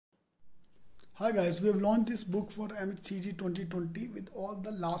Hi guys, we have launched this book for MBA CET 2020 with all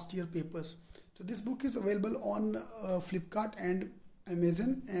the last year papers. So this book is available on Flipkart and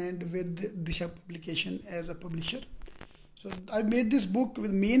Amazon and with Disha Publication as a publisher. So I made this book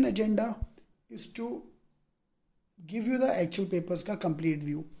with main agenda is to give you the actual papers का complete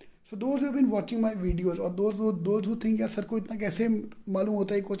view. So those who have been watching my videos or those who think यार sir को इतना कैसे मालूम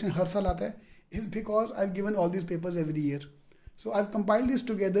होता है question हर साल आता है is because I've given all these papers every year. So I've compiled this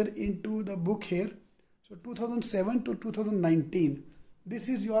together into the book here. So 2007 to 2019, this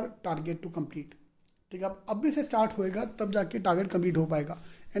is your target to complete. ठीक है, अब अभी से स्टार्ट होएगा तब जाके टारगेट कंप्लीट हो पाएगा.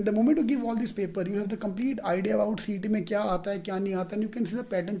 And the moment to give all this paper you have the complete idea about CET में क्या आता है क्या नहीं आता है. You can see the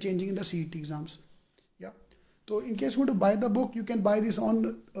pattern changing in the CET exams. या तो in case you to by the book you can by this on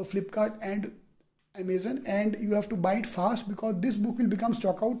Flipkart and Amazon and you have to buy it fast because this book will become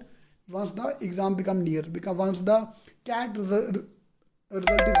stock out once the exam become near, because once the CAT result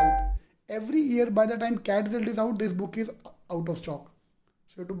is out. Every year by the time CAT result is out, this book is out of stock.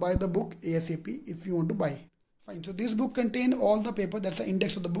 So you have to buy the book ASAP if you want to buy. Fine. So this book contain all the paper. That's the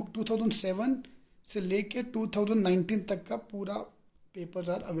index of the book. 2007 से लेके 2019 तक का पूरा papers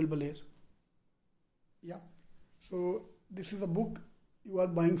are available here. Yeah. So this is a book you are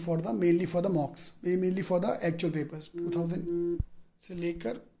buying for the mainly for the mocks, mainly for the actual papers. 2000 से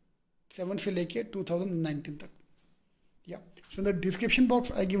लेकर 7 से लेके 2019 तक. Yeah. So in the description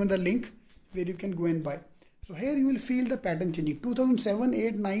box I given the link where you can go and buy. So here you will feel the pattern changing. 2007,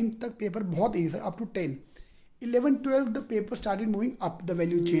 8, 9 तक paper बहुत easy up to 10. 11, 12 the paper started moving up the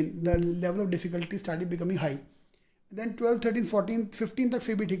value chain. The level of difficulty started becoming high. Then 12, 13, 14, 15 तक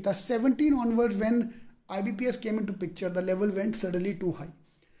फिर भी ठीक था. 17 onwards when IBPS came into picture, the level went suddenly too high.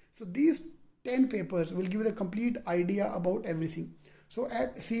 So these 10 papers will give you the complete idea about everything. So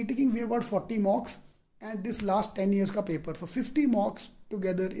at CET King we have got 40 mocks and this last 10 years ka paper. So 50 mocks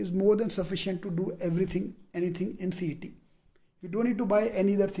together is more than sufficient to do anything in CET. You don't need to buy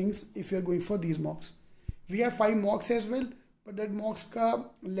any other things if you are going for these mocks. We have 5 mocks as well, but that mocks ka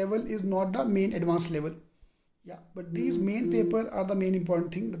level is not the main advanced level. Yeah, but these main paper are the main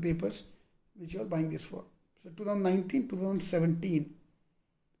important thing, the papers which you are buying this for. So 2019, 2017.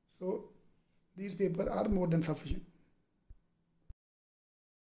 So these papers are more than sufficient.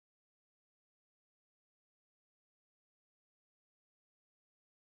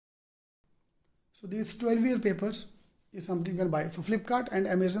 So these 12-year papers is something you can buy. So Flipkart and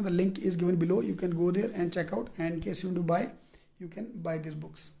Amazon, the link is given below. You can go there and check out. And in case you want to buy, you can buy these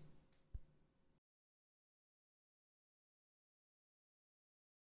books.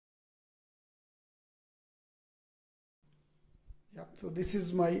 Yeah, so this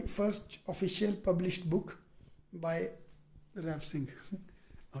is my first official published book by Rav Singh.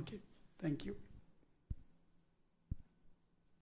 Okay, thank you.